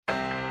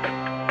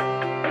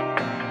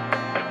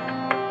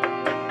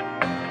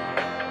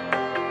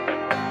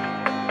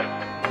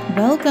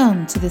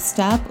Welcome to the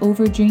Stop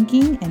Over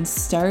Drinking and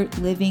Start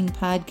Living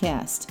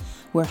podcast,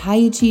 where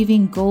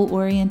high-achieving,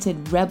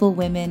 goal-oriented rebel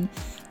women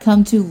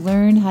come to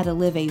learn how to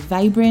live a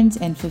vibrant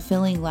and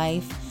fulfilling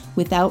life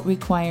without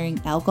requiring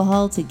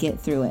alcohol to get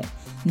through it.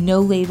 No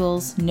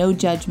labels, no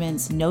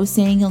judgments, no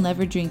saying you'll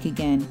never drink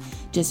again.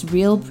 Just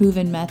real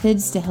proven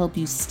methods to help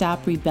you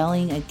stop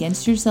rebelling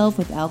against yourself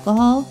with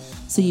alcohol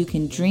so you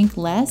can drink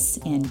less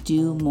and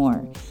do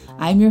more.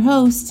 I'm your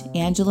host,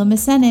 Angela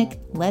Masenik.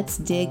 Let's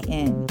dig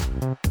in.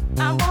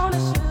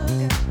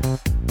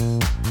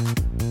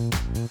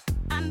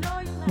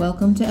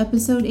 Welcome to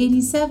episode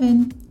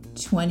 87,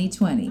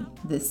 2020,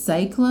 the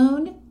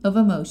Cyclone of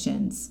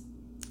Emotions.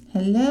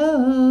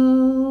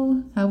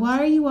 Hello, how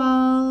are you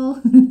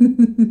all?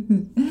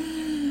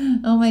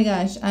 Oh my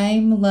gosh,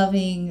 I'm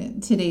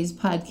loving today's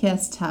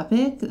podcast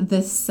topic.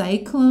 The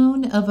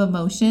Cyclone of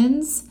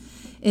Emotions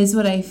is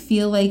what I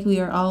feel like we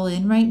are all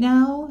in right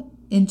now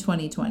in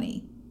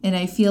 2020. And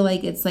I feel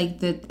like it's like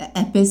the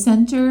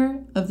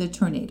epicenter of the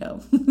tornado,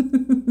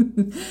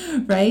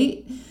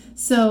 right?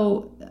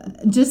 So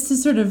just to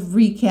sort of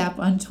recap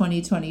on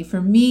 2020, for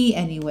me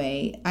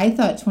anyway, I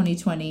thought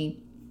 2020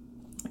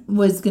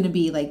 was going to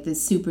be like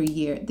this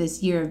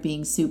year of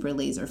being super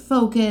laser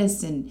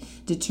focused and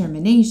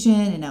determination.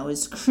 And I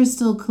was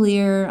crystal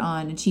clear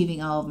on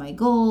achieving all of my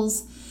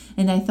goals.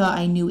 And I thought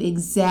I knew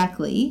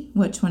exactly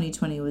what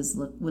 2020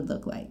 would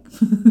look like.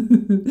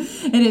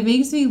 And it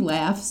makes me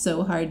laugh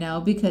so hard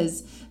now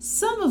because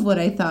some of what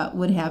I thought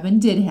would happen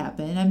did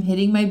happen. I'm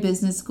hitting my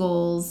business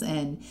goals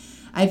and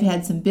I've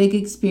had some big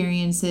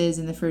experiences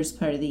in the first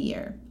part of the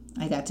year.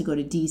 I got to go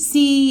to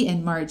DC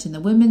and march in the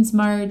Women's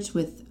March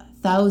with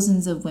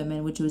thousands of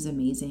women, which was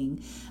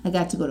amazing. I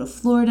got to go to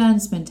Florida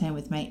and spend time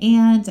with my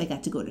aunt. I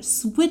got to go to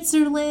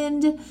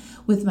Switzerland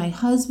with my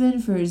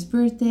husband for his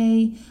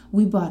birthday.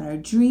 We bought our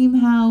dream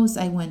house.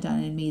 I went on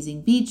an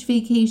amazing beach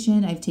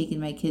vacation. I've taken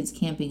my kids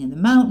camping in the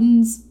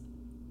mountains.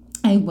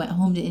 I went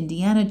home to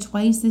Indiana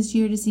twice this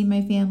year to see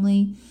my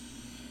family.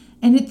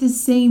 And at the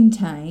same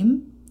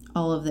time,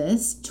 all of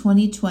this,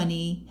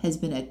 2020 has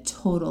been a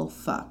total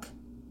fuck.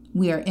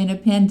 We are in a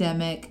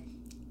pandemic.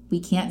 We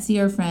can't see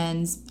our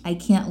friends. I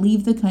can't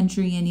leave the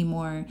country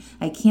anymore.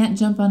 I can't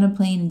jump on a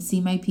plane and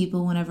see my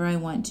people whenever I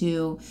want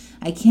to.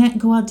 I can't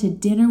go out to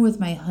dinner with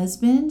my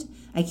husband.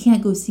 I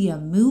can't go see a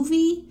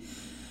movie.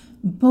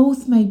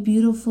 Both my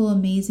beautiful,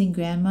 amazing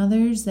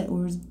grandmothers that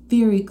we're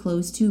very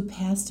close to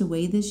passed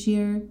away this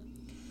year.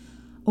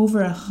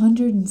 Over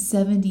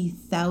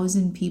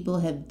 170,000 people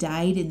have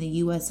died in the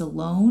U.S.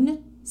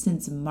 alone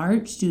since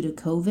March due to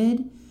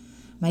COVID.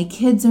 My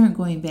kids aren't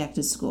going back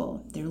to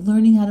school. They're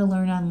learning how to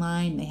learn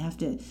online. They have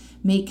to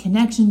make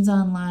connections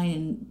online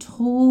and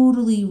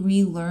totally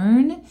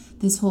relearn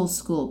this whole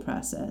school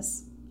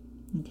process.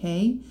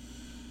 Okay?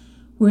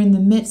 We're in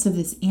the midst of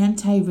this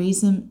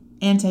anti-racism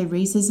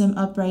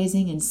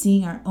uprising and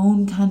seeing our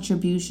own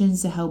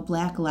contributions to how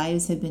Black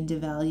lives have been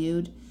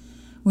devalued.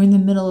 We're in the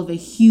middle of a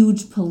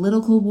huge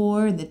political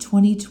war in the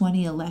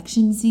 2020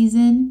 election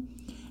season.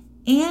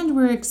 And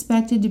we're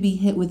expected to be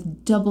hit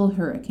with double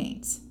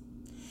hurricanes.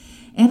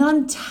 And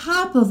on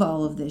top of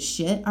all of this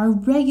shit, our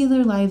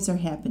regular lives are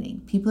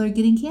happening. People are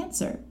getting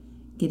cancer,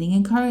 getting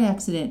in car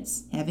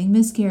accidents, having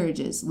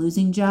miscarriages,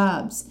 losing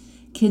jobs.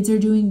 Kids are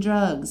doing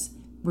drugs.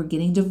 We're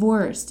getting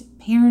divorced.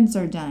 Parents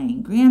are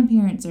dying.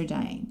 Grandparents are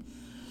dying.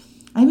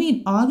 I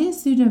mean,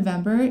 August through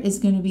November is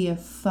going to be a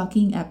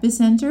fucking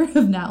epicenter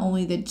of not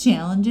only the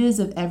challenges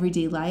of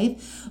everyday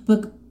life,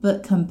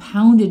 but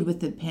compounded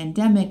with the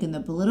pandemic and the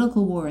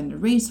political war and the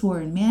race war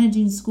and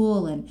managing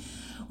school. And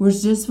we're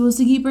just supposed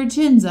to keep our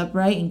chins up,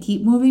 right? And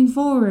keep moving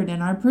forward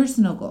in our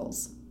personal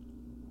goals.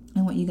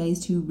 I want you guys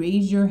to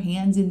raise your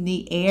hands in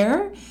the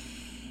air.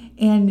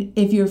 And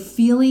if you're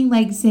feeling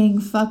like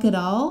saying fuck it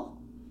all,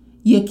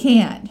 you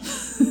can.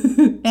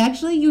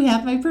 Actually, you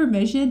have my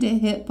permission to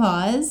hit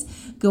pause,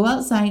 go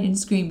outside and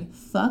scream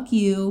fuck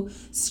you,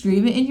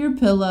 scream it in your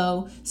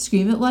pillow,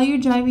 scream it while you're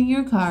driving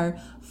your car.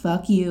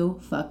 Fuck you,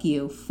 fuck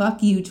you,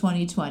 fuck you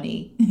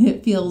 2020.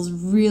 It feels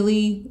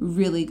really,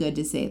 really good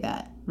to say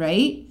that,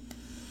 right?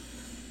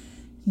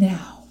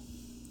 Now,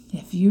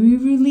 if you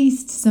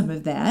released some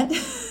of that,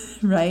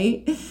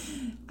 right,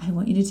 I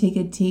want you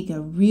to take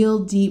a real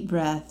deep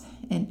breath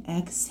and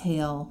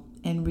exhale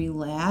and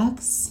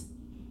relax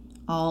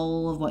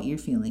all of what you're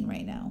feeling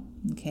right now.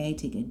 Okay,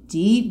 take a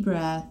deep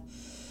breath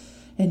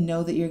and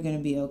know that you're going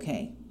to be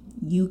okay.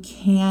 You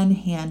can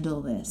handle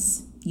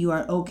this. You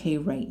are okay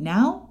right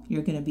now.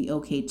 You're going to be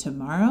okay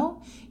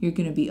tomorrow. You're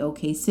going to be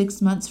okay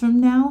 6 months from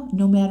now,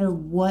 no matter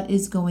what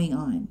is going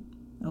on.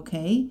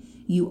 Okay?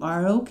 You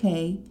are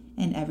okay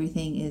and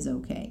everything is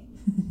okay.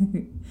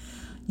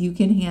 You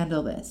can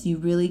handle this. You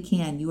really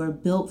can. You are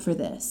built for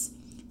this.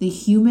 The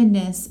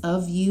humanness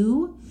of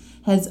you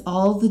has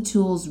all the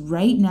tools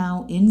right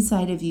now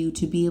inside of you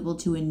to be able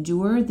to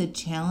endure the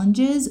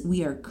challenges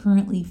we are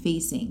currently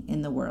facing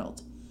in the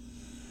world.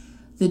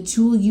 The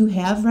tool you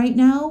have right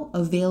now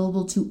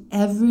available to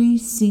every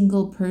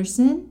single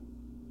person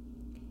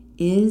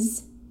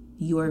is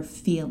your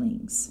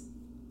feelings.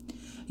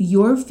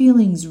 Your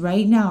feelings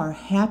right now are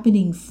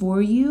happening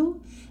for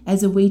you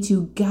as a way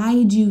to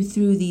guide you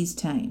through these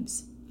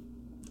times.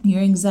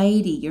 Your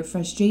anxiety, your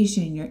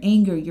frustration, your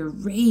anger, your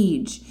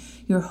rage,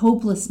 your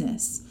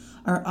hopelessness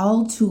are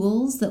all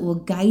tools that will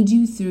guide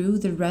you through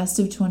the rest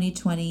of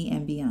 2020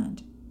 and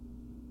beyond.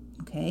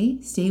 Okay,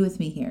 stay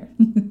with me here.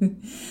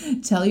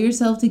 Tell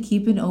yourself to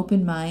keep an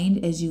open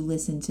mind as you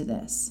listen to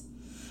this.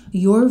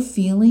 Your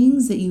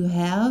feelings that you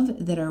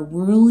have that are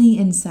whirling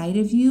inside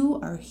of you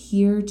are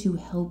here to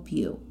help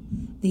you.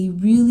 They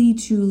really,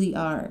 truly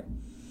are.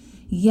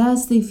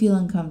 Yes, they feel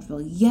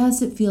uncomfortable.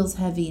 Yes, it feels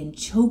heavy and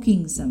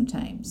choking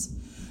sometimes.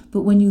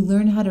 But when you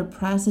learn how to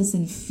process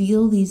and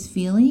feel these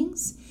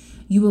feelings,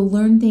 you will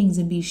learn things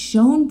and be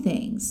shown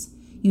things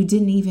you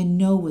didn't even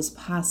know was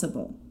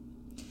possible.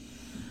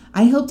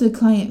 I helped a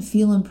client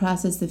feel and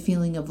process the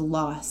feeling of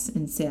loss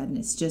and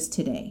sadness just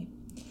today.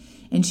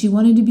 And she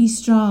wanted to be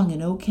strong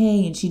and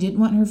okay, and she didn't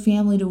want her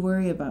family to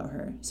worry about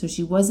her. So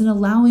she wasn't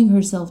allowing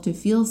herself to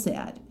feel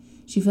sad.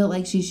 She felt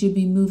like she should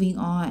be moving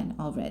on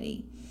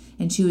already.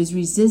 And she was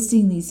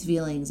resisting these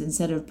feelings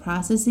instead of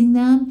processing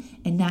them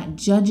and not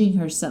judging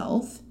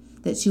herself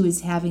that she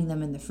was having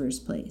them in the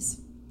first place.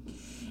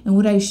 And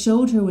what I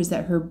showed her was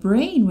that her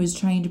brain was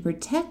trying to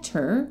protect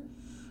her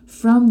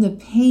from the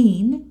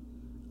pain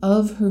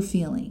of her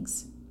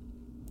feelings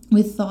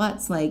with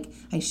thoughts like,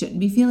 I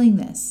shouldn't be feeling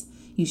this.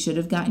 You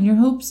shouldn't have gotten your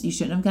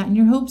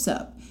hopes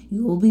up.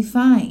 You will be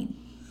fine.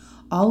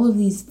 All of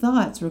these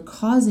thoughts were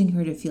causing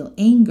her to feel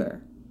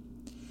anger.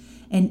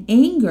 And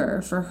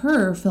anger for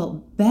her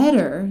felt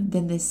better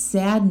than the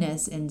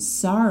sadness and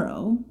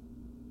sorrow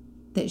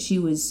that she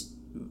was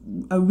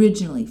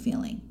originally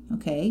feeling,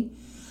 okay?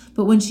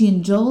 But when she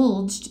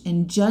indulged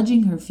in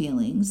judging her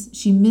feelings,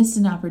 she missed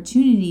an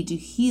opportunity to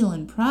heal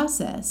and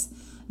process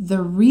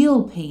the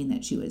real pain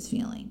that she was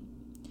feeling,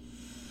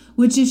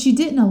 which if she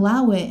didn't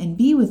allow it and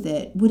be with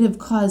it, would have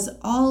caused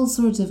all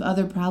sorts of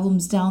other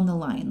problems down the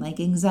line, like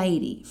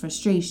anxiety,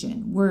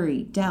 frustration,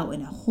 worry, doubt,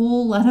 and a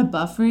whole lot of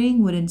buffering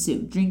would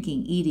ensue.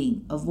 Drinking,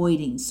 eating,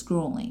 avoiding,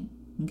 scrolling,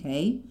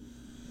 okay?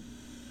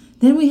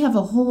 Then we have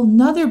a whole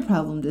nother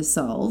problem to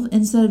solve.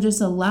 Instead of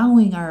just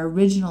allowing our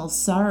original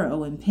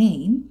sorrow and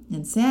pain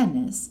and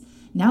sadness,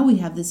 now we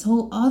have this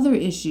whole other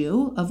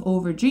issue of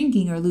over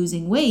drinking or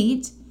losing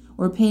weight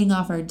or paying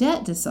off our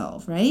debt to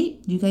solve,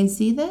 right? Do you guys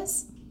see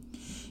this?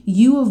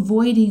 You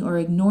avoiding or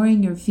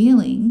ignoring your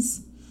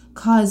feelings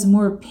cause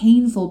more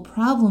painful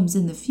problems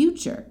in the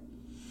future.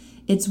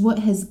 It's what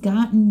has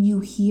gotten you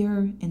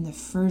here in the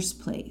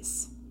first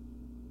place,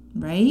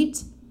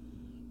 right?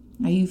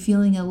 Are you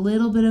feeling a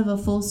little bit of a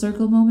full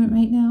circle moment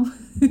right now?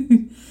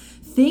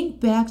 Think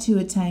back to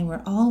a time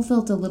where all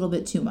felt a little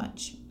bit too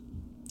much.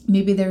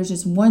 Maybe there was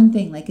just one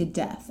thing like a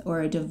death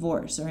or a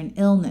divorce or an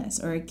illness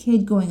or a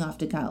kid going off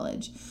to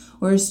college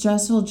or a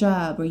stressful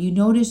job, or you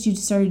noticed you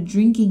started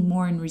drinking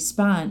more in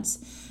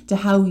response to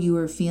how you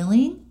were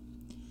feeling.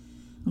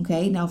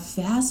 Okay, now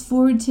fast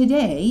forward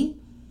today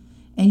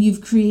and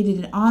you've created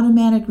an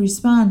automatic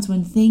response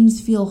when things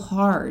feel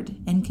hard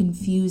and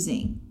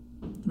confusing,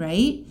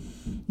 right?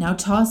 Now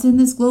toss in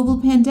this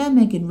global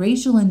pandemic and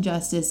racial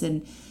injustice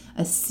and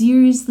a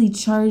seriously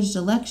charged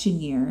election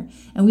year,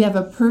 and we have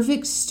a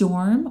perfect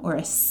storm or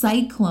a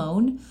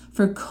cyclone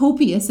for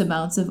copious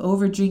amounts of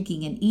over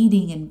drinking and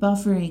eating and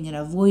buffering and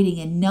avoiding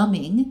and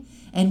numbing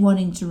and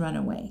wanting to run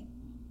away.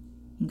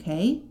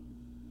 Okay?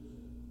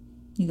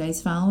 You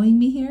guys following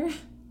me here?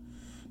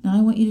 Now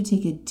I want you to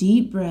take a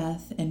deep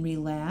breath and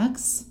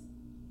relax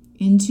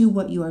into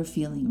what you are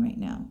feeling right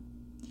now.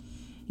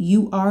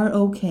 You are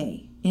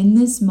okay in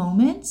this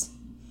moment,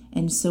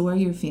 and so are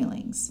your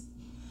feelings.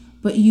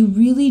 But you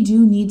really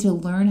do need to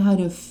learn how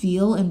to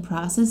feel and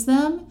process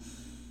them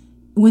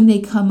when they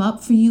come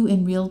up for you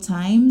in real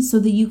time so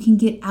that you can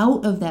get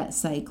out of that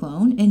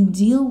cyclone and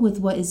deal with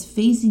what is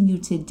facing you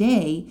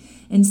today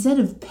instead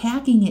of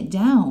packing it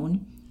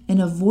down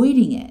and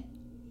avoiding it.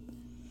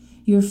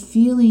 Your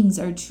feelings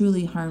are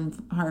truly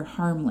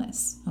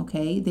harmless,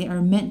 okay? They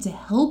are meant to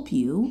help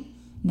you,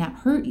 not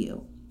hurt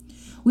you.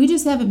 We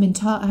just haven't been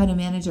taught how to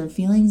manage our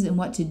feelings and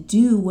what to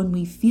do when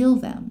we feel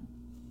them.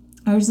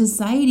 Our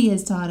society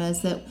has taught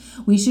us that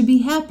we should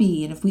be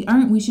happy, and if we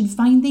aren't, we should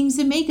find things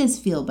to make us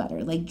feel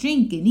better, like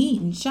drink and eat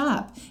and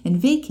shop and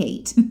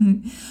vacate.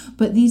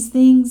 But these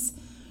things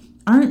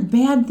aren't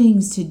bad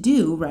things to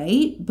do,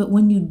 right? But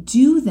when you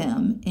do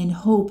them in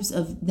hopes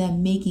of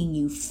them making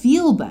you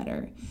feel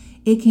better,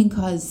 it can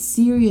cause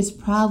serious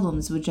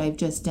problems, which I've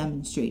just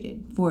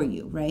demonstrated for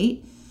you,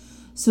 right?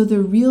 So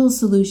the real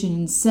solution,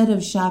 instead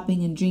of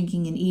shopping and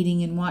drinking and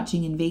eating and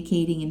watching and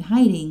vacating and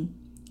hiding,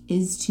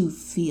 is to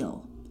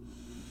feel.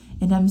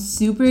 And I'm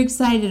super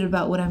excited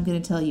about what I'm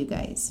going to tell you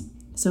guys.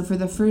 So for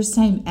the first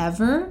time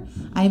ever,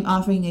 I'm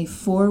offering a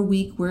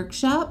 4-week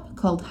workshop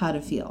called How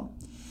to Feel.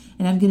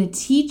 And I'm going to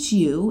teach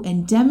you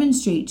and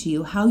demonstrate to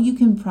you how you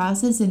can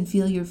process and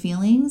feel your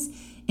feelings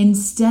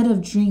instead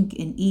of drink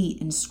and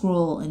eat and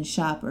scroll and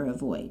shop or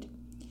avoid.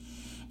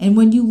 And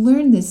when you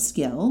learn this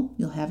skill,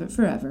 you'll have it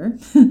forever,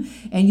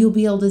 and you'll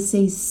be able to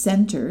stay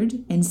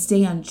centered and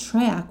stay on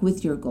track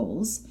with your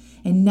goals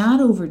and not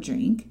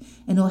overdrink,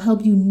 and it'll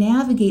help you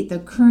navigate the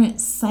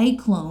current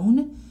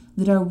cyclone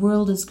that our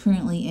world is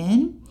currently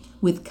in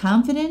with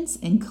confidence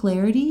and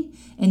clarity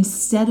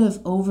instead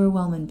of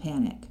overwhelm and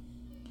panic.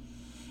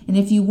 And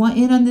if you want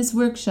in on this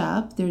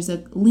workshop, there's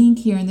a link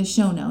here in the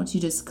show notes. You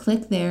just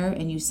click there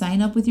and you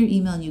sign up with your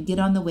email and you get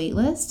on the wait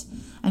list.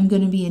 I'm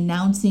going to be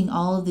announcing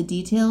all of the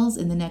details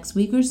in the next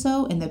week or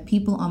so, and the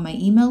people on my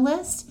email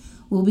list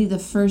will be the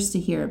first to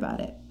hear about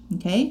it.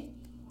 Okay?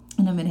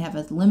 And I'm going to have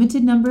a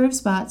limited number of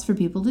spots for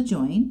people to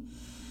join.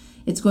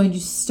 It's going to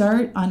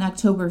start on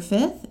October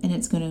 5th, and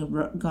it's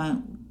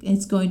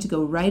going to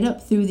go right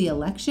up through the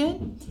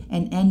election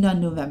and end on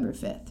November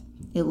 5th.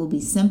 It will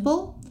be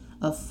simple,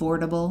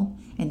 affordable,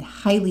 and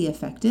highly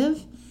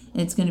effective.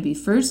 And it's going to be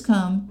first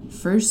come,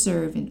 first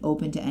serve, and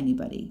open to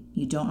anybody.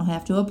 You don't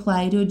have to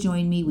apply to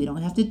join me. We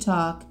don't have to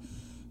talk.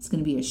 It's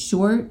going to be a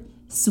short,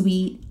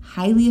 sweet,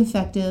 highly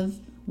effective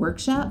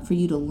workshop for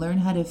you to learn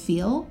how to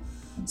feel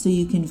so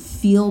you can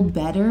feel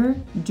better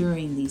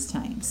during these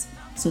times,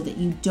 so that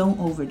you don't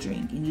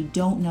overdrink and you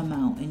don't numb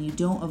out and you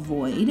don't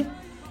avoid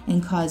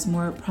and cause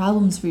more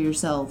problems for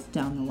yourself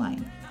down the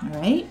line. All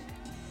right?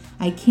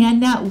 I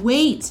cannot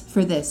wait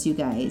for this, you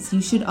guys.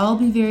 You should all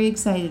be very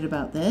excited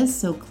about this.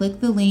 So click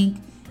the link,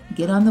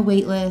 get on the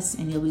wait list,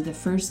 and you'll be the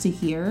first to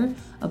hear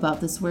about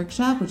this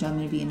workshop, which I'm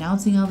going to be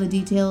announcing all the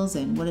details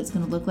and what it's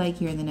going to look like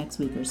here in the next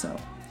week or so.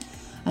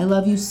 I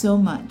love you so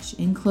much.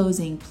 In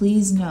closing,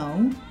 please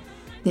know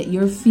that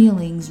your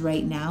feelings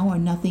right now are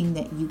nothing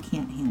that you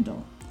can't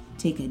handle.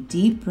 Take a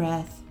deep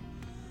breath,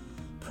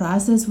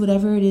 process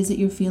whatever it is that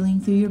you're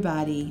feeling through your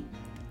body,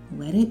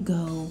 let it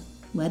go,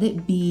 let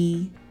it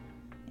be,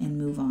 and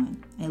move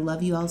on. I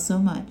love you all so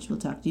much. We'll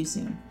talk to you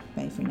soon.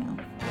 Bye for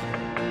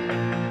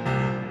now.